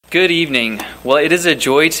Good evening. Well, it is a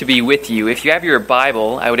joy to be with you. If you have your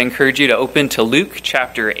Bible, I would encourage you to open to Luke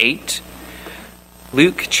chapter 8.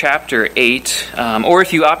 Luke chapter 8, or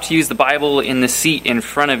if you opt to use the Bible in the seat in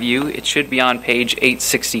front of you, it should be on page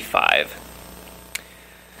 865.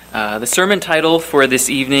 The sermon title for this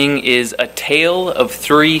evening is A Tale of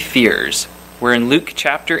Three Fears. We're in Luke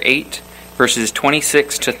chapter 8, verses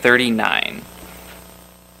 26 to 39.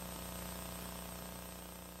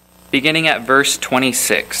 Beginning at verse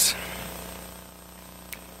 26.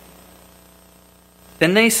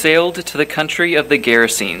 Then they sailed to the country of the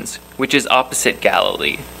Gerasenes, which is opposite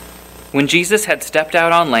Galilee. When Jesus had stepped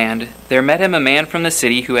out on land, there met him a man from the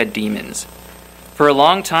city who had demons. For a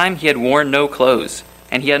long time he had worn no clothes,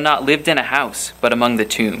 and he had not lived in a house, but among the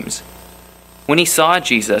tombs. When he saw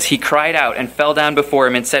Jesus, he cried out and fell down before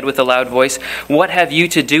him and said with a loud voice, "What have you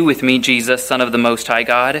to do with me, Jesus, Son of the Most High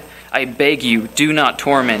God? I beg you, do not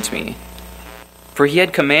torment me." For he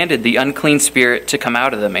had commanded the unclean spirit to come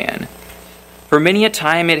out of the man. For many a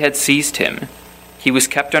time it had seized him. He was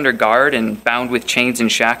kept under guard and bound with chains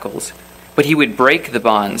and shackles, but he would break the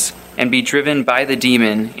bonds and be driven by the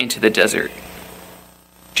demon into the desert.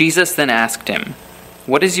 Jesus then asked him,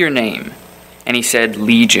 "What is your name?" And he said,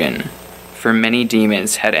 "Legion," for many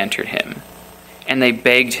demons had entered him. And they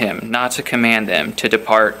begged him not to command them to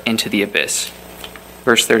depart into the abyss.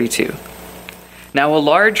 Verse 32. Now a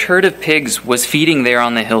large herd of pigs was feeding there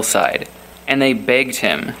on the hillside, and they begged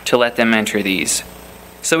him to let them enter these.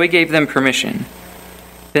 So he gave them permission.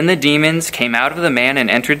 Then the demons came out of the man and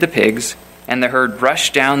entered the pigs, and the herd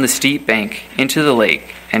rushed down the steep bank into the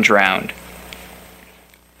lake and drowned.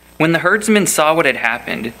 When the herdsmen saw what had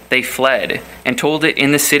happened, they fled and told it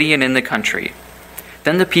in the city and in the country.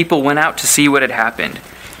 Then the people went out to see what had happened,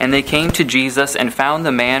 and they came to Jesus and found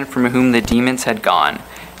the man from whom the demons had gone,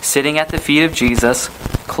 sitting at the feet of Jesus,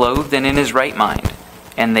 clothed and in his right mind,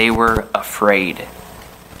 and they were afraid.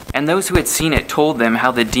 And those who had seen it told them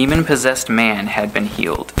how the demon-possessed man had been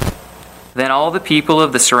healed. Then all the people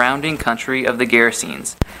of the surrounding country of the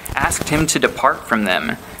Gerasenes asked him to depart from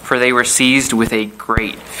them, for they were seized with a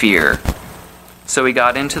great fear. So he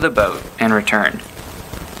got into the boat and returned.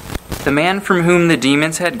 The man from whom the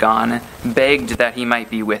demons had gone begged that he might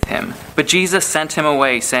be with him, but Jesus sent him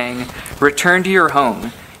away, saying, "Return to your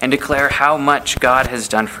home and declare how much God has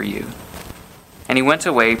done for you." And he went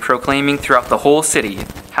away, proclaiming throughout the whole city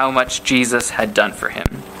how much Jesus had done for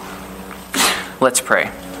him. Let's pray.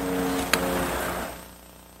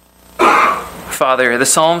 Father, the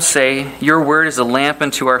Psalms say, "Your word is a lamp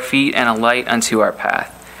unto our feet and a light unto our path."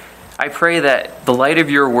 I pray that the light of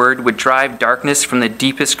your word would drive darkness from the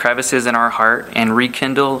deepest crevices in our heart and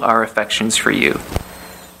rekindle our affections for you.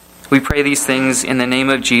 We pray these things in the name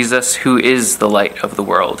of Jesus, who is the light of the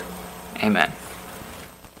world. Amen.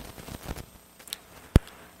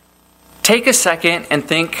 Take a second and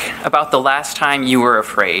think about the last time you were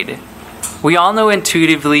afraid. We all know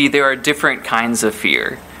intuitively there are different kinds of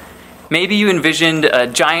fear. Maybe you envisioned a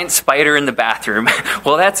giant spider in the bathroom.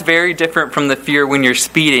 Well, that's very different from the fear when you're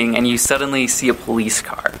speeding and you suddenly see a police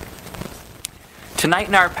car. Tonight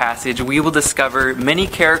in our passage, we will discover many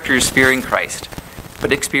characters fearing Christ,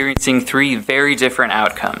 but experiencing three very different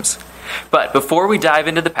outcomes. But before we dive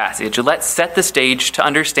into the passage, let's set the stage to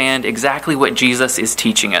understand exactly what Jesus is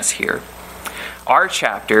teaching us here. Our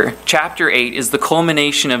chapter 8, is the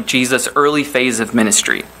culmination of Jesus' early phase of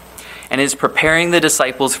ministry, and is preparing the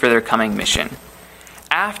disciples for their coming mission.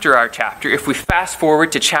 After our chapter, if we fast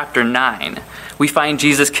forward to chapter 9, we find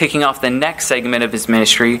Jesus kicking off the next segment of his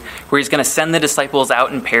ministry, where he's going to send the disciples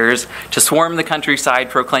out in pairs to swarm the countryside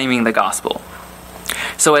proclaiming the gospel.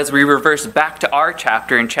 So as we reverse back to our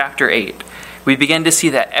chapter in chapter 8, we begin to see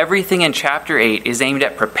that everything in chapter 8 is aimed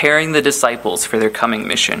at preparing the disciples for their coming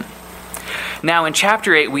mission. Now, in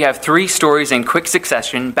chapter 8, we have three stories in quick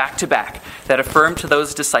succession, back to back, that affirm to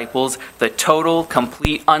those disciples the total,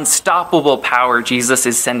 complete, unstoppable power Jesus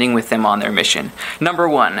is sending with them on their mission. Number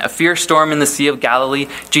one, a fierce storm in the Sea of Galilee.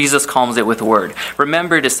 Jesus calms it with a word.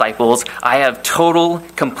 Remember, disciples, I have total,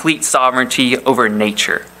 complete sovereignty over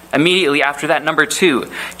nature. Immediately after that, number two,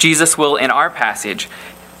 Jesus will, in our passage,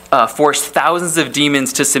 force thousands of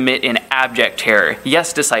demons to submit in abject terror.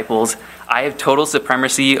 Yes, disciples, I have total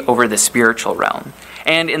supremacy over the spiritual realm.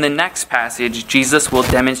 And in the next passage, Jesus will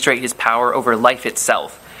demonstrate his power over life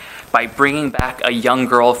itself by bringing back a young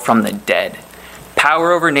girl from the dead.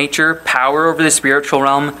 Power over nature, power over the spiritual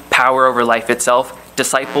realm, power over life itself.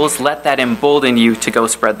 Disciples, let that embolden you to go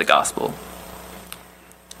spread the gospel.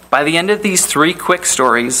 By the end of these three quick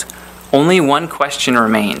stories, only one question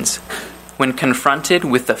remains. When confronted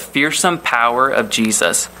with the fearsome power of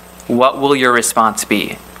Jesus, what will your response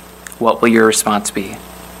be? What will your response be?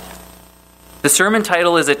 The sermon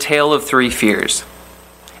title is A Tale of Three Fears.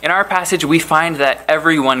 In our passage, we find that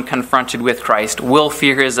everyone confronted with Christ will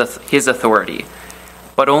fear his authority,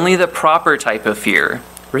 but only the proper type of fear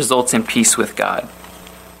results in peace with God.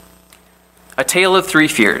 A Tale of Three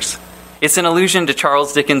Fears. It's an allusion to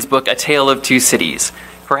Charles Dickens' book, A Tale of Two Cities.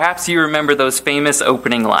 Perhaps you remember those famous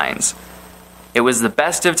opening lines. It was the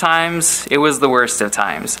best of times, it was the worst of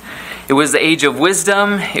times. It was the age of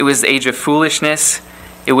wisdom, it was the age of foolishness.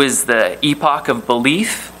 It was the epoch of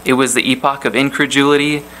belief, it was the epoch of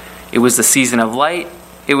incredulity. It was the season of light,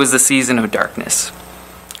 it was the season of darkness.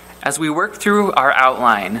 As we work through our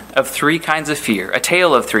outline of three kinds of fear, a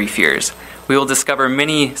tale of three fears, we will discover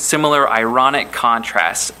many similar ironic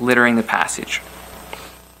contrasts littering the passage.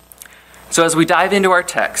 So as we dive into our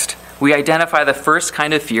text, we identify the first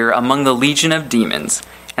kind of fear among the legion of demons,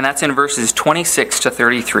 and that's in verses 26 to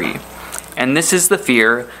 33. And this is the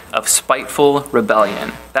fear of spiteful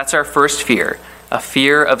rebellion. That's our first fear, a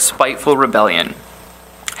fear of spiteful rebellion.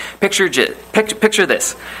 Picture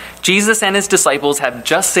this. Jesus and his disciples have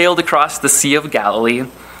just sailed across the Sea of Galilee.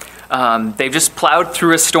 They've just plowed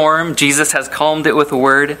through a storm. Jesus has calmed it with a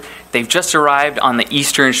word. They've just arrived on the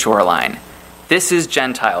eastern shoreline. This is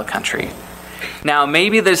Gentile country. Now,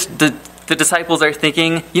 maybe the disciples are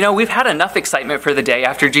thinking, we've had enough excitement for the day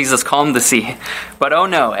after Jesus calmed the sea. But oh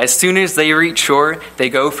no, as soon as they reach shore, they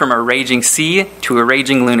go from a raging sea to a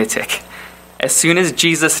raging lunatic. As soon as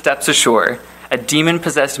Jesus steps ashore, a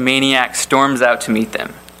demon-possessed maniac storms out to meet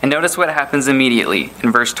them. And notice what happens immediately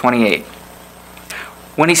in verse 28.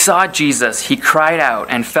 When he saw Jesus, he cried out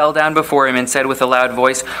and fell down before him and said with a loud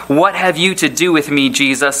voice, "What have you to do with me,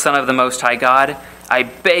 Jesus, Son of the Most High God? I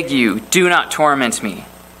beg you, do not torment me."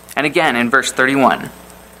 And again in verse 31,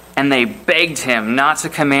 and they begged him not to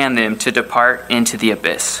command them to depart into the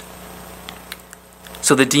abyss.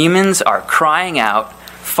 So the demons are crying out,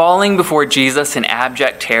 falling before Jesus in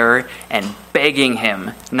abject terror, and begging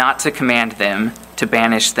him not to command them to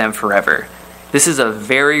banish them forever. This is a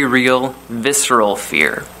very real, visceral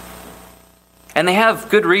fear. And they have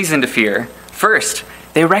good reason to fear. First,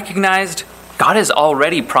 they recognized God has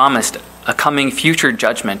already promised a coming future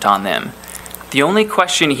judgment on them. The only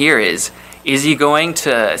question here is he going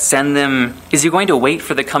to wait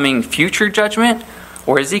for the coming future judgment,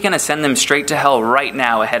 or is he going to send them straight to hell right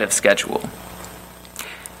now ahead of schedule?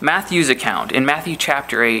 Matthew's account in Matthew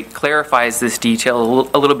chapter 8 clarifies this detail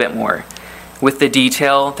a little bit more, with the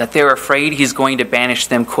detail that they're afraid he's going to banish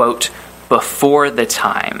them, quote, before the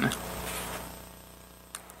time.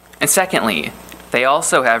 And secondly, they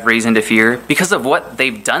also have reason to fear because of what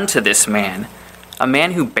they've done to this man, a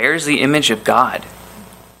man who bears the image of God.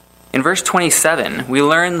 In verse 27, we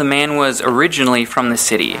learn the man was originally from the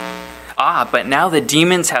city. But now the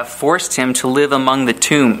demons have forced him to live among the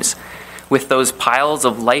tombs, with those piles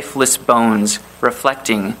of lifeless bones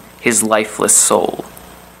reflecting his lifeless soul.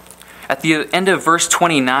 At the end of verse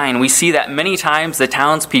 29, we see that many times the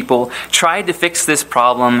townspeople tried to fix this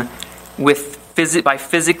problem by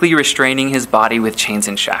physically restraining his body with chains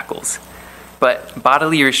and shackles. But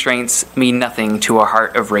bodily restraints mean nothing to a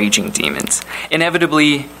heart of raging demons.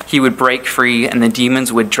 Inevitably, he would break free and the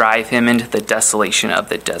demons would drive him into the desolation of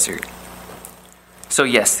the desert. So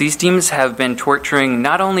yes, these demons have been torturing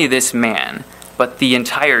not only this man, but the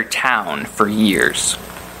entire town for years.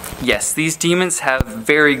 Yes, these demons have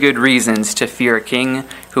very good reasons to fear a king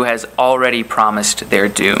who has already promised their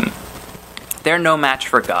doom. They're no match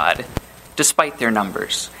for God, despite their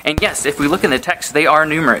numbers. And yes, if we look in the text, they are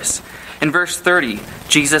numerous. In verse 30,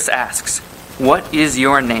 Jesus asks, "What is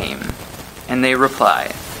your name?" And they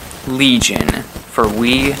reply, "Legion, for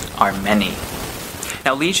we are many."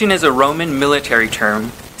 Now, legion is a Roman military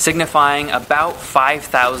term signifying about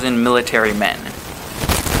 5,000 military men.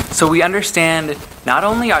 So we understand not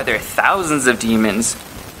only are there thousands of demons,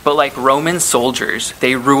 but like Roman soldiers,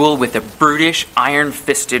 they rule with a brutish,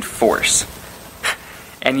 iron-fisted force.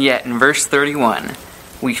 And yet, in verse 31,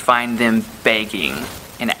 we find them begging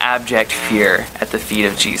in abject fear at the feet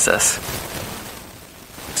of Jesus.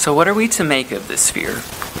 So what are we to make of this fear?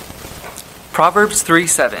 Proverbs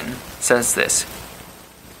 3:7 says this,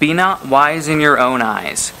 "Be not wise in your own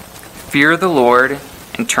eyes. Fear the Lord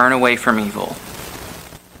and turn away from evil."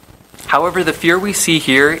 However, the fear we see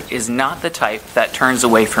here is not the type that turns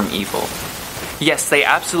away from evil. Yes, they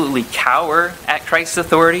absolutely cower at Christ's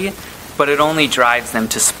authority, but it only drives them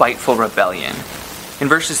to spiteful rebellion. In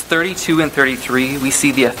verses 32 and 33, we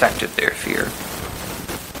see the effect of their fear.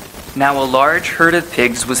 Now a large herd of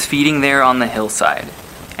pigs was feeding there on the hillside,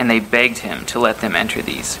 and they begged him to let them enter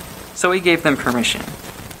these. So he gave them permission.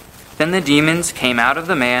 Then the demons came out of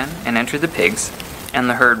the man and entered the pigs, and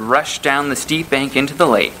the herd rushed down the steep bank into the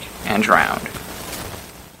lake and drowned.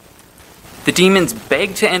 The demons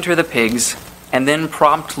begged to enter the pigs and then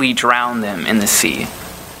promptly drowned them in the sea.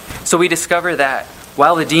 So we discover that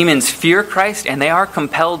while the demons fear Christ and they are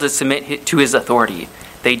compelled to submit to his authority,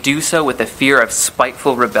 they do so with a fear of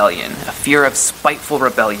spiteful rebellion.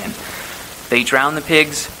 They drown the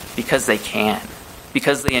pigs because they can,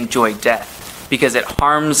 because they enjoy death, because it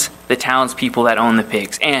harms the townspeople that own the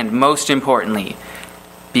pigs, and most importantly,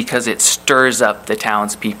 because it stirs up the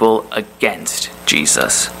townspeople against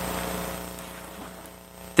Jesus.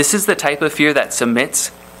 This is the type of fear that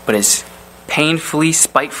submits, but is painfully,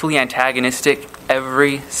 spitefully antagonistic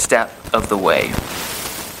every step of the way.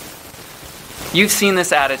 You've seen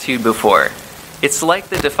this attitude before. It's like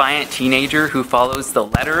the defiant teenager who follows the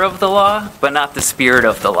letter of the law, but not the spirit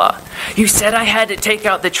of the law. You said I had to take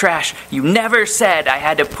out the trash. You never said I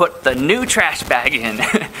had to put the new trash bag in.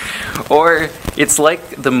 Or it's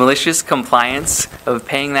like the malicious compliance of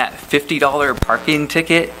paying that $50 parking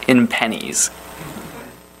ticket in pennies.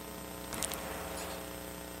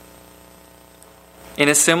 In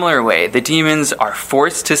a similar way, the demons are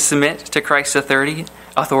forced to submit to Christ's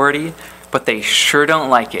authority, but they sure don't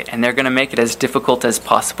like it, and they're going to make it as difficult as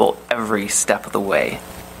possible every step of the way.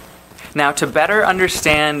 Now, to better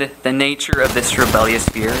understand the nature of this rebellious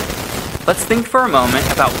fear, let's think for a moment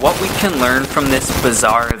about what we can learn from this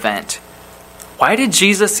bizarre event. Why did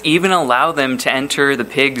Jesus even allow them to enter the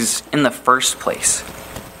pigs in the first place?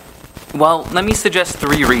 Well, let me suggest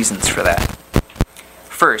 3 reasons for that.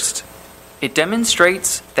 First, it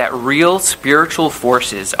demonstrates that real spiritual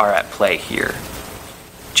forces are at play here.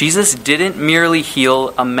 Jesus didn't merely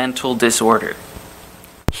heal a mental disorder.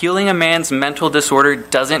 Healing a man's mental disorder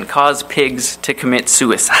doesn't cause pigs to commit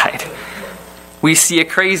suicide. We see a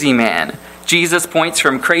crazy man. Jesus points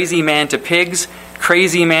from crazy man to pigs.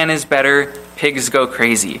 Crazy man is better. Pigs go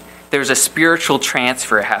crazy. There's a spiritual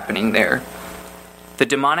transfer happening there. The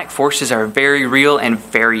demonic forces are very real and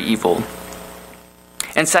very evil.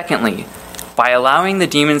 And secondly, by allowing the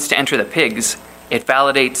demons to enter the pigs, it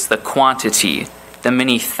validates the quantity, the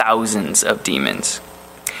many thousands of demons.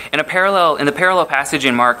 In the parallel passage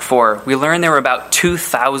in Mark 4, we learn there were about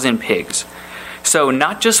 2,000 pigs. So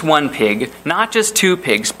not just one pig, not just 2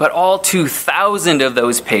 pigs, but all 2,000 of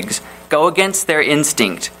those pigs go against their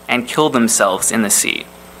instinct and kill themselves in the sea.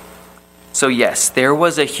 So yes, there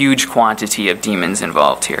was a huge quantity of demons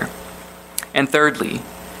involved here. And thirdly,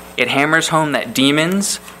 it hammers home that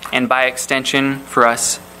demons, and by extension for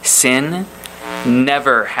us, sin,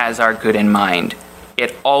 never has our good in mind.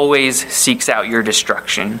 It always seeks out your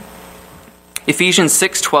destruction. Ephesians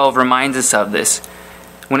 6:12 reminds us of this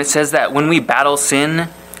when it says that when we battle sin,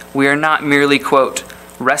 we are not merely, quote,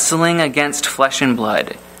 wrestling against flesh and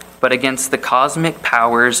blood, but against the cosmic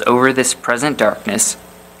powers over this present darkness,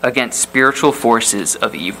 against spiritual forces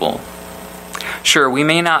of evil. Sure, we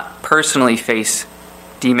may not personally face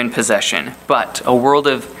demon possession, but a world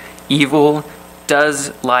of evil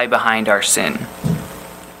does lie behind our sin.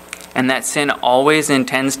 And that sin always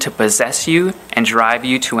intends to possess you and drive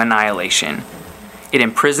you to annihilation. It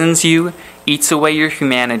imprisons you, eats away your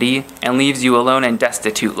humanity, and leaves you alone and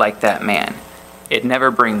destitute like that man. It never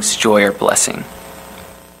brings joy or blessing.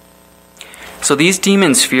 So these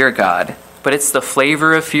demons fear God, but it's the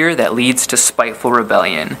flavor of fear that leads to spiteful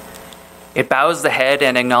rebellion. It bows the head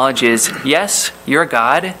and acknowledges, yes, you're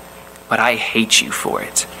God, but I hate you for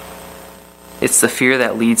it. It's the fear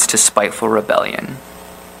that leads to spiteful rebellion.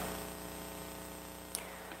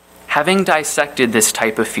 Having dissected this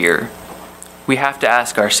type of fear, we have to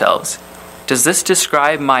ask ourselves, does this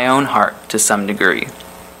describe my own heart to some degree?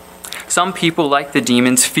 Some people, like the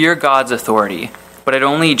demons, fear God's authority, but it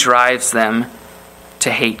only drives them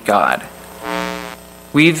to hate God.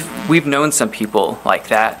 We've known some people like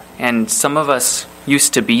that, and some of us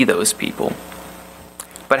used to be those people.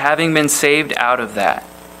 But having been saved out of that,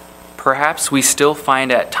 perhaps we still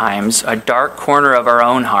find at times a dark corner of our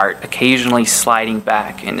own heart occasionally sliding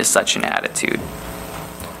back into such an attitude.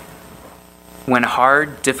 When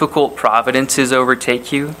hard, difficult providences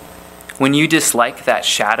overtake you, when you dislike that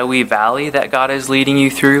shadowy valley that God is leading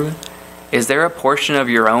you through, is there a portion of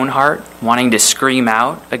your own heart wanting to scream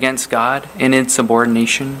out against God in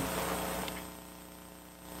insubordination?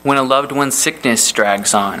 When a loved one's sickness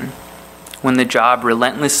drags on, when the job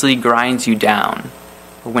relentlessly grinds you down,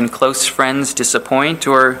 or when close friends disappoint,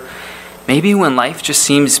 or maybe when life just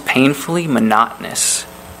seems painfully monotonous,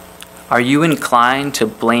 are you inclined to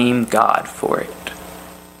blame God for it?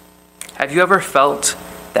 Have you ever felt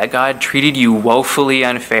that God treated you woefully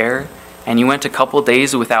unfair, and you went a couple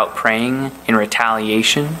days without praying in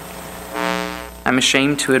retaliation? I'm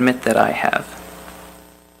ashamed to admit that I have.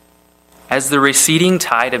 As the receding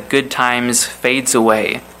tide of good times fades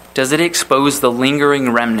away, does it expose the lingering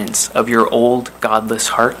remnants of your old godless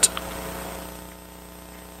heart?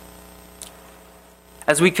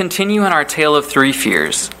 As we continue in our tale of three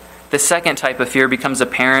fears, the second type of fear becomes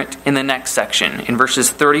apparent in the next section, in verses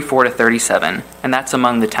 34 to 37, and that's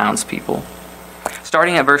among the townspeople.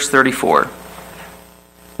 Starting at verse 34.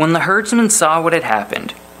 When the herdsmen saw what had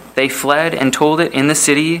happened, they fled and told it in the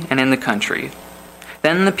city and in the country.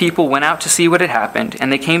 Then the people went out to see what had happened,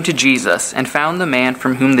 and they came to Jesus and found the man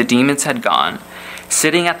from whom the demons had gone,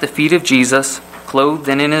 sitting at the feet of Jesus, clothed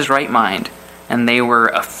and in his right mind, and they were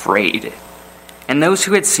afraid. And those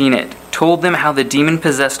who had seen it told them how the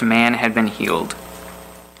demon-possessed man had been healed.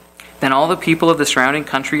 Then all the people of the surrounding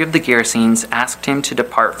country of the Gerasenes asked him to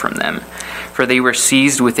depart from them, for they were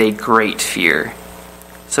seized with a great fear.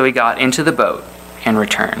 So he got into the boat and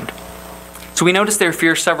returned. So we notice their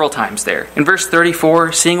fear several times there. In verse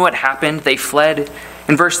 34, seeing what happened, they fled.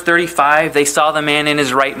 In verse 35, they saw the man in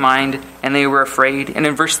his right mind, and they were afraid. And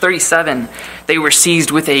in verse 37, they were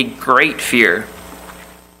seized with a great fear.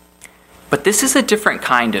 But this is a different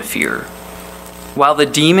kind of fear. While the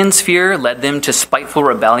demons' fear led them to spiteful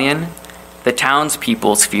rebellion, the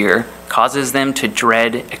townspeople's fear causes them to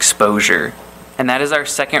dread exposure. And that is our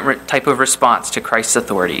second type of response to Christ's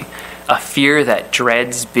authority, a fear that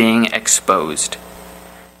dreads being exposed.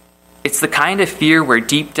 It's the kind of fear where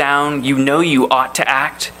deep down you know you ought to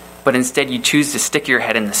act, but instead you choose to stick your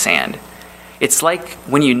head in the sand. It's like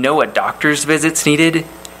when you know a doctor's visit's needed,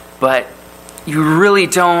 but you really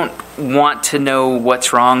don't want to know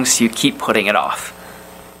what's wrong, so you keep putting it off.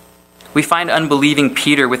 We find unbelieving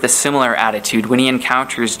Peter with a similar attitude when he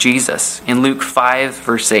encounters Jesus in Luke 5,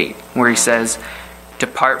 verse 8, where he says,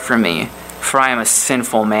 "Depart from me, for I am a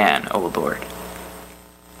sinful man, O Lord."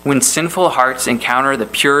 When sinful hearts encounter the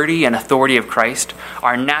purity and authority of Christ,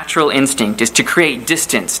 our natural instinct is to create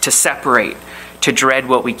distance, to separate, to dread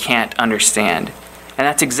what we can't understand. And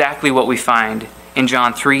that's exactly what we find in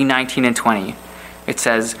John 3, 19 and 20. It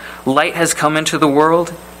says, "Light has come into the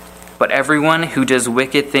world, but everyone who does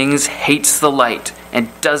wicked things hates the light and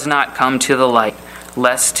does not come to the light,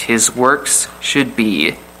 lest his works should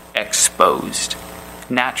be exposed."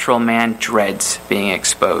 Natural man dreads being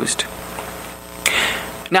exposed.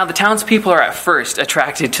 Now, the townspeople are at first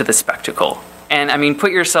attracted to the spectacle. And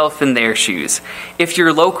put yourself in their shoes. If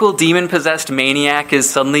your local demon-possessed maniac is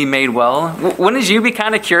suddenly made well, wouldn't you be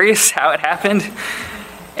kind of curious how it happened?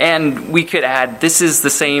 And we could add, this is the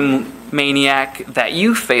same maniac that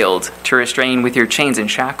you failed to restrain with your chains and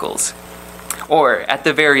shackles. Or, at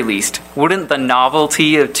the very least, wouldn't the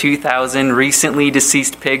novelty of 2,000 recently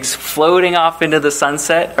deceased pigs floating off into the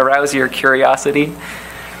sunset arouse your curiosity?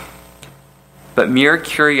 But mere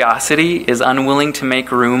curiosity is unwilling to make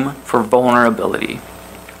room for vulnerability.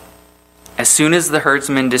 As soon as the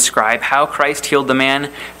herdsmen describe how Christ healed the man,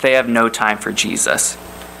 they have no time for Jesus.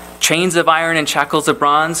 Chains of iron and shackles of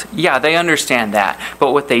bronze, yeah, they understand that.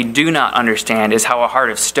 But what they do not understand is how a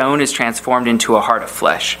heart of stone is transformed into a heart of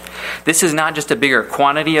flesh. This is not just a bigger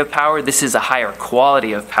quantity of power, this is a higher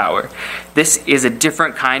quality of power. This is a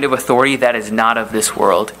different kind of authority that is not of this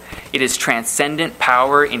world. It is transcendent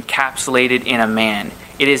power encapsulated in a man.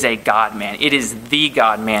 It is a God-man. It is the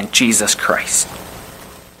God-man, Jesus Christ.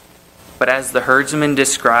 But as the herdsmen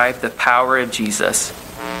describe the power of Jesus,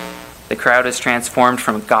 the crowd is transformed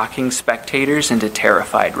from gawking spectators into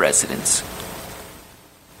terrified residents.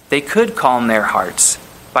 They could calm their hearts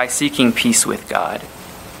by seeking peace with God.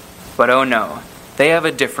 But oh no, they have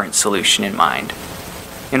a different solution in mind.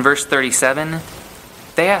 In verse 37,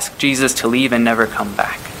 they ask Jesus to leave and never come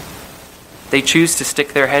back. They choose to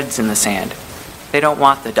stick their heads in the sand. They don't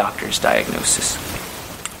want the doctor's diagnosis.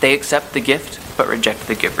 They accept the gift, but reject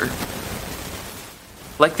the giver.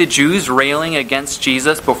 Like the Jews railing against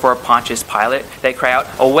Jesus before Pontius Pilate, they cry out,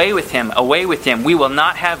 away with him, we will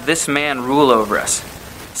not have this man rule over us."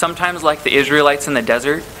 Sometimes, like the Israelites in the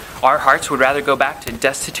desert, our hearts would rather go back to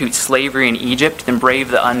destitute slavery in Egypt than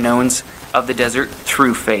brave the unknowns of the desert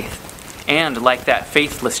through faith. And like that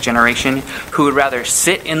faithless generation who would rather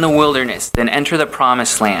sit in the wilderness than enter the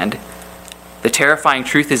promised land, the terrifying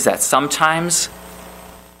truth is that sometimes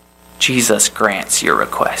Jesus grants your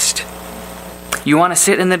request. You want to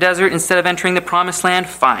sit in the desert instead of entering the promised land?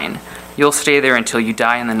 Fine. You'll stay there until you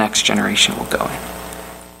die and the next generation will go in.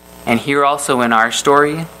 And here also in our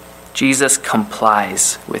story, Jesus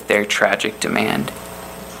complies with their tragic demand.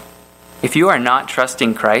 If you are not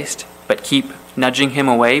trusting Christ, but keep nudging him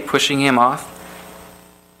away, pushing him off,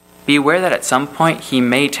 be aware that at some point he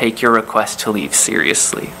may take your request to leave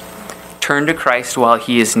seriously. Turn to Christ while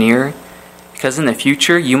he is near, because in the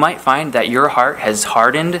future you might find that your heart has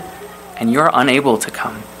hardened and you're unable to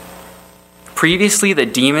come. Previously, the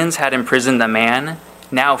demons had imprisoned the man.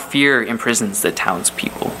 Now fear imprisons the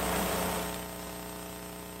townspeople.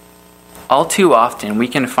 All too often, we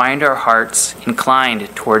can find our hearts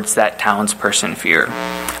inclined towards that townsperson fear,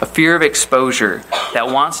 a fear of exposure that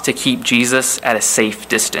wants to keep Jesus at a safe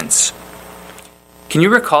distance. Can you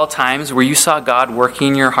recall times where you saw God working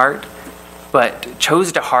in your heart, but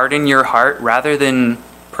chose to harden your heart rather than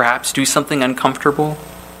perhaps do something uncomfortable?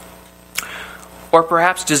 Or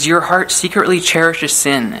perhaps does your heart secretly cherish a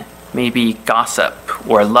sin, maybe gossip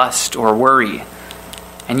or lust or worry,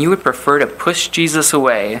 and you would prefer to push Jesus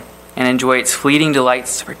away and enjoy its fleeting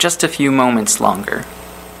delights for just a few moments longer?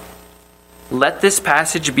 Let this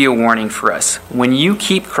passage be a warning for us. When you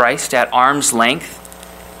keep Christ at arm's length,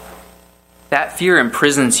 that fear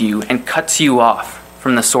imprisons you and cuts you off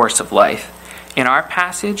from the source of life. In our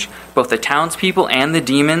passage, both the townspeople and the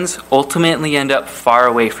demons ultimately end up far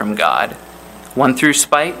away from God. One through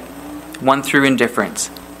spite, one through indifference.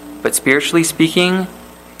 But spiritually speaking,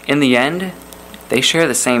 in the end, they share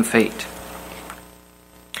the same fate.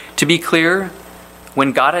 To be clear,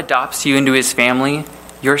 when God adopts you into his family,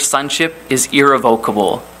 your sonship is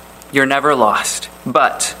irrevocable. You're never lost.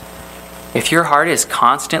 But if your heart is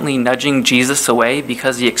constantly nudging Jesus away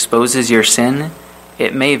because he exposes your sin,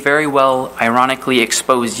 it may very well ironically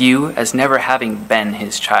expose you as never having been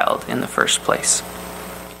his child in the first place.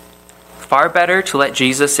 Far better to let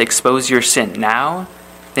Jesus expose your sin now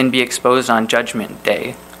than be exposed on Judgment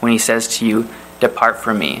Day when he says to you, "Depart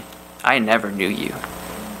from me, I never knew you."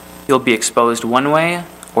 You'll be exposed one way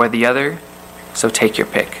or the other, so take your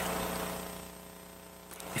pick.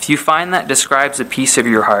 If you find that describes a piece of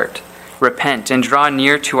your heart, repent and draw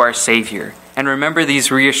near to our Savior, and remember these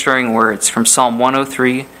reassuring words from Psalm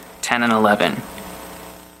 103, 10 and 11.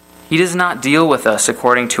 He does not deal with us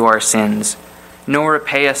according to our sins, nor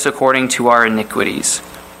repay us according to our iniquities.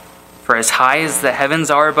 For as high as the heavens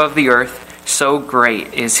are above the earth, so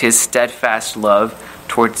great is his steadfast love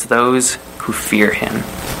towards those who fear him.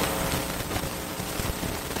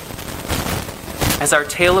 As our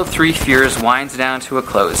tale of three fears winds down to a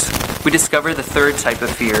close, we discover the third type of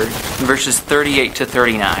fear in verses 38 to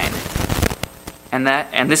 39.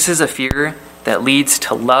 And this is a fear that leads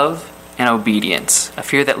to love and obedience. A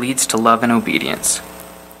fear that leads to love and obedience.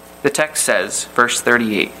 The text says, verse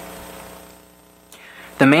 38,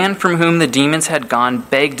 "The man from whom the demons had gone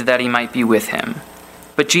begged that he might be with him.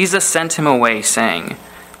 But Jesus sent him away, saying,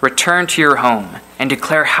 'Return to your home and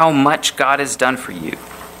declare how much God has done for you.'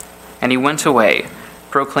 And he went away,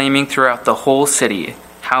 proclaiming throughout the whole city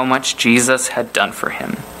how much Jesus had done for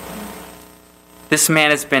him." This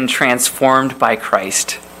man has been transformed by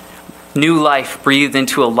Christ. New life breathed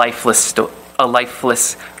into a lifeless soul.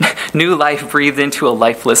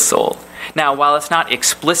 Now, while it's not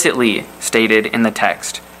explicitly stated in the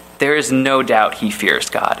text, there is no doubt he fears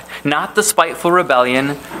God. Not the spiteful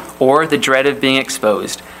rebellion or the dread of being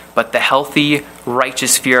exposed, but the healthy,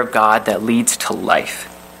 righteous fear of God that leads to life.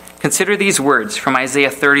 Consider these words from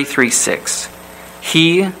Isaiah 33:6.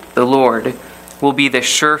 "He, the Lord, will be the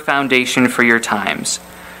sure foundation for your times,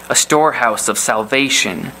 a storehouse of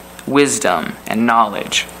salvation, wisdom, and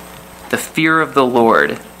knowledge. The fear of the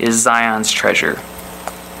Lord is Zion's treasure."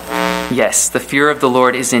 Yes, the fear of the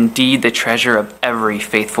Lord is indeed the treasure of every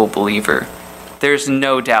faithful believer. There's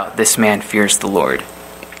no doubt this man fears the Lord.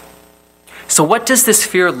 So what does this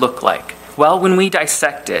fear look like? Well, when we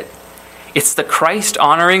dissect it, it's the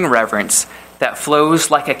Christ-honoring reverence that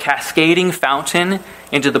flows like a cascading fountain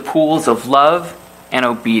into the pools of love and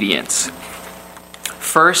obedience.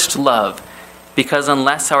 First, love, because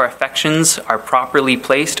unless our affections are properly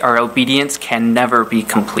placed, our obedience can never be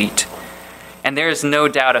complete. And there is no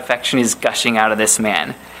doubt affection is gushing out of this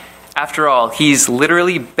man. After all, he's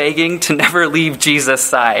literally begging to never leave Jesus'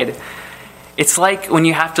 side. It's like when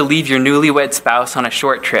you have to leave your newlywed spouse on a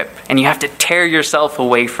short trip and you have to tear yourself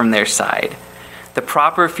away from their side. The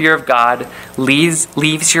proper fear of God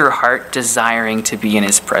leaves your heart desiring to be in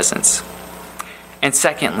his presence. And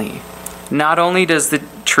secondly, not only does the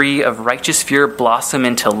tree of righteous fear blossom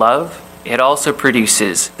into love, it also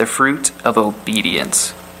produces the fruit of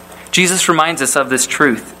obedience. Jesus reminds us of this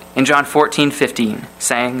truth in John 14:15,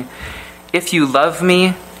 saying, "If you love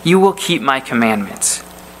me, you will keep my commandments."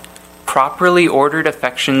 Properly ordered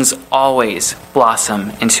affections always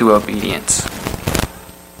blossom into obedience.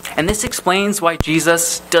 And this explains why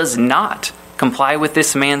Jesus does not comply with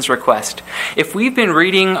this man's request. If we've been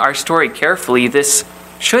reading our story carefully, this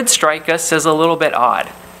should strike us as a little bit odd.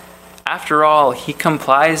 After all, he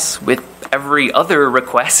complies with every other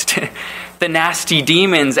request. The nasty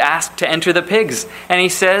demons ask to enter the pigs, and he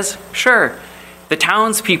says, "Sure." The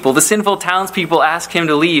townspeople, the sinful townspeople, ask him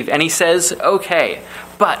to leave, and he says, okay.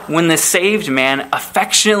 But when the saved man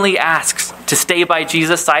affectionately asks to stay by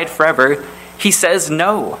Jesus' side forever, he says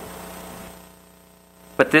no.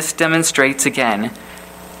 But this demonstrates again,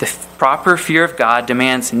 the proper fear of God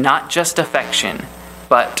demands not just affection,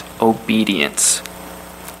 but obedience.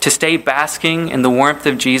 To stay basking in the warmth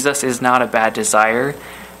of Jesus is not a bad desire,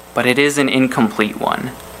 but it is an incomplete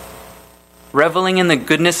one. Reveling in the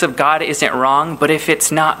goodness of God isn't wrong, but if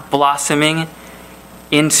it's not blossoming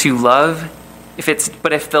into love,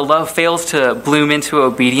 if the love fails to bloom into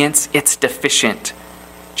obedience, it's deficient.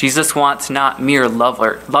 Jesus wants not mere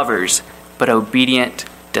lovers, but obedient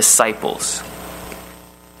disciples.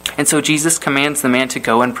 And so Jesus commands the man to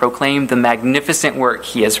go and proclaim the magnificent work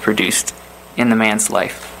he has produced in the man's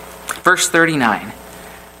life. Verse 39,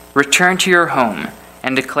 return to your home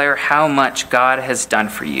and declare how much God has done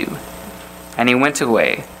for you. And he went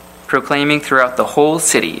away, proclaiming throughout the whole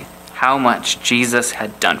city how much Jesus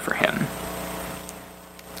had done for him.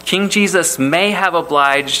 King Jesus may have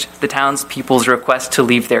obliged the townspeople's request to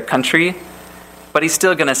leave their country, but he's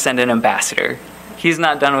still going to send an ambassador. He's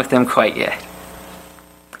not done with them quite yet.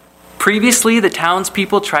 Previously, the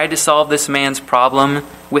townspeople tried to solve this man's problem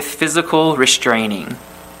with physical restraining.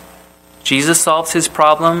 Jesus solves his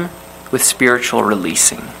problem with spiritual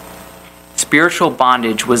releasing. Spiritual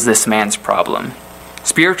bondage was this man's problem.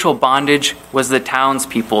 Spiritual bondage was the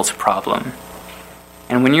townspeople's problem.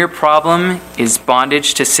 And when your problem is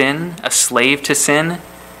bondage to sin, a slave to sin,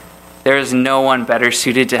 there is no one better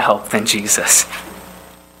suited to help than Jesus.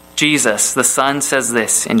 Jesus, the Son, says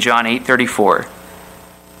this in John 8:34.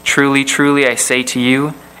 Truly, truly, I say to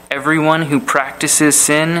you, everyone who practices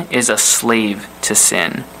sin is a slave to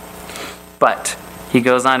sin. But, he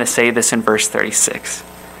goes on to say this in verse 36,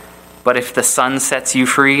 but if the Son sets you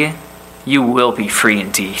free, you will be free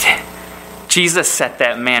indeed. Jesus set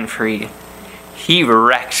that man free. He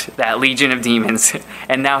wrecked that legion of demons,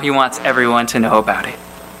 and now he wants everyone to know about it.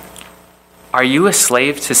 Are you a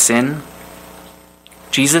slave to sin?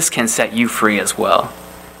 Jesus can set you free as well.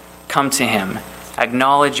 Come to him.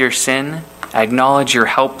 Acknowledge your sin. Acknowledge your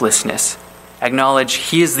helplessness. Acknowledge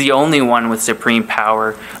he is the only one with supreme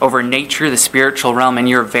power over nature, the spiritual realm, and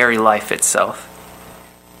your very life itself.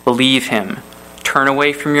 Believe him. Turn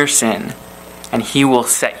away from your sin, and he will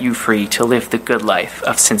set you free to live the good life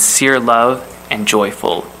of sincere love and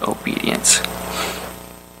joyful obedience.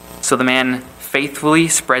 So the man faithfully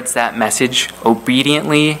spreads that message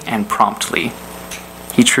obediently and promptly.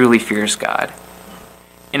 He truly fears God.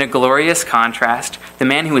 In a glorious contrast, the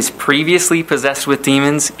man who was previously possessed with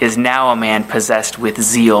demons is now a man possessed with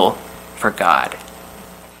zeal for God.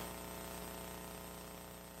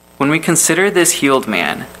 When we consider this healed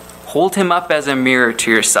man, hold him up as a mirror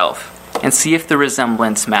to yourself and see if the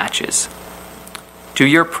resemblance matches. Do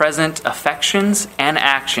your present affections and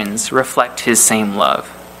actions reflect his same love?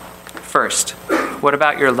 First, what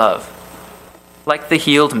about your love? Like the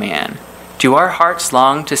healed man, do our hearts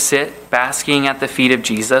long to sit basking at the feet of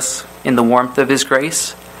Jesus in the warmth of his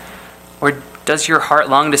grace? Or does your heart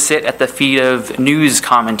long to sit at the feet of news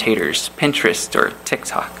commentators, Pinterest, or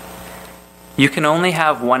TikTok? You can only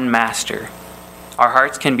have one master. Our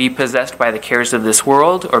hearts can be possessed by the cares of this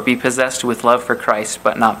world or be possessed with love for Christ,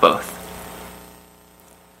 but not both.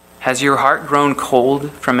 Has your heart grown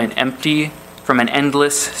cold from an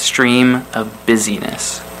endless stream of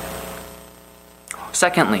busyness?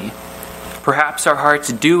 Secondly, perhaps our hearts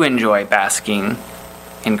do enjoy basking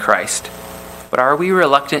in Christ, but are we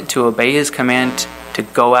reluctant to obey his command to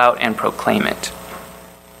go out and proclaim it?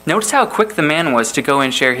 Notice how quick the man was to go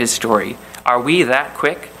and share his story. Are we that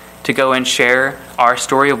quick to go and share our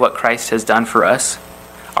story of what Christ has done for us?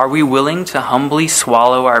 Are we willing to humbly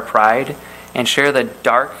swallow our pride and share the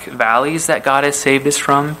dark valleys that God has saved us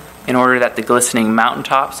from in order that the glistening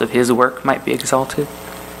mountaintops of his work might be exalted?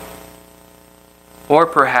 Or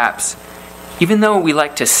perhaps, even though we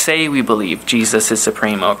like to say we believe Jesus is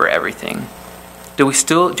supreme over everything, do we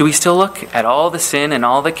still look at all the sin and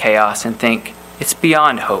all the chaos and think, it's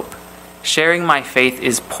beyond hope. Sharing my faith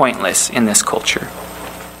is pointless in this culture?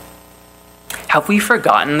 Have we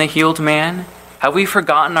forgotten the healed man? Have we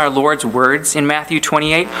forgotten our Lord's words in Matthew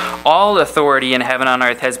 28? All authority in heaven and on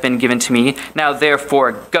earth has been given to me. Now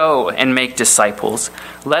therefore go and make disciples.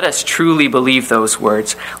 Let us truly believe those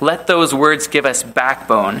words. Let those words give us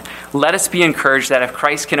backbone. Let us be encouraged that if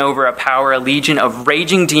Christ can overpower a legion of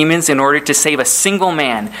raging demons in order to save a single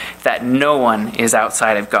man, that no one is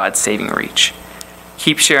outside of God's saving reach.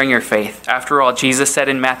 Keep sharing your faith. After all, Jesus said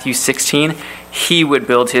in Matthew 16, he would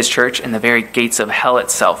build his church and the very gates of hell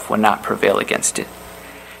itself would not prevail against it.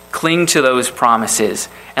 Cling to those promises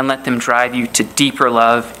and let them drive you to deeper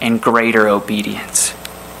love and greater obedience.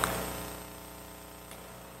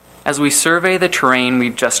 As we survey the terrain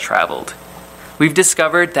we've just traveled, we've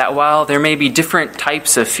discovered that while there may be different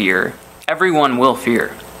types of fear, everyone will fear.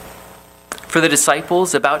 For the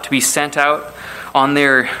disciples about to be sent out on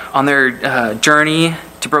their journey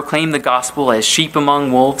to proclaim the gospel as sheep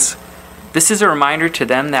among wolves, this is a reminder to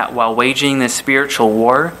them that while waging this spiritual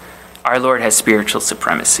war, our Lord has spiritual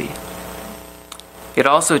supremacy. It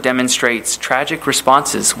also demonstrates tragic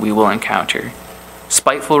responses we will encounter: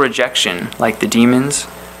 spiteful rejection, like the demons,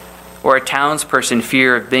 or a townsperson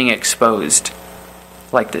fear of being exposed,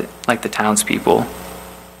 like the townspeople.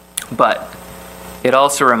 But it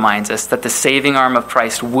also reminds us that the saving arm of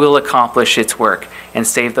Christ will accomplish its work and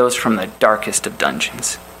save those from the darkest of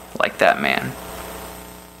dungeons, like that man.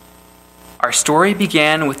 Our story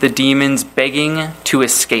began with the demons begging to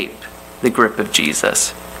escape the grip of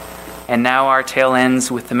Jesus. And now our tale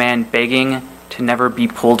ends with the man begging to never be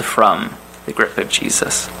pulled from the grip of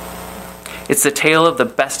Jesus. It's the tale of the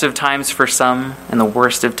best of times for some and the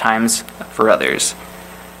worst of times for others.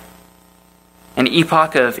 An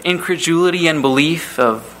epoch of incredulity and belief,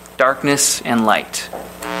 of darkness and light.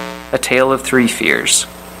 A tale of three fears.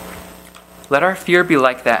 Let our fear be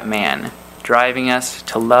like that man, driving us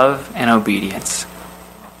to love and obedience.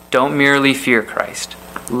 Don't merely fear Christ.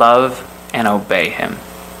 Love and obey him.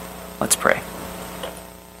 Let's pray.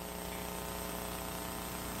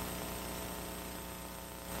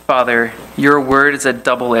 Father, your word is a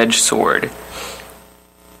double-edged sword.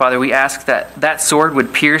 Father, we ask that that sword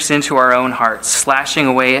would pierce into our own hearts, slashing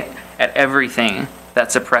away at everything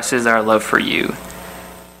that suppresses our love for you.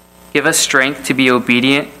 Give us strength to be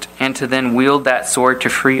obedient and to then wield that sword to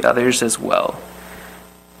free others as well.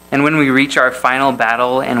 And when we reach our final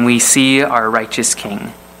battle and we see our righteous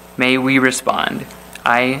King, may we respond,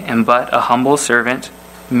 I am but a humble servant,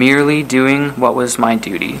 merely doing what was my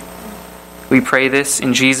duty. We pray this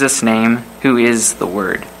in Jesus' name, who is the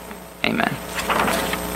Word. Amen.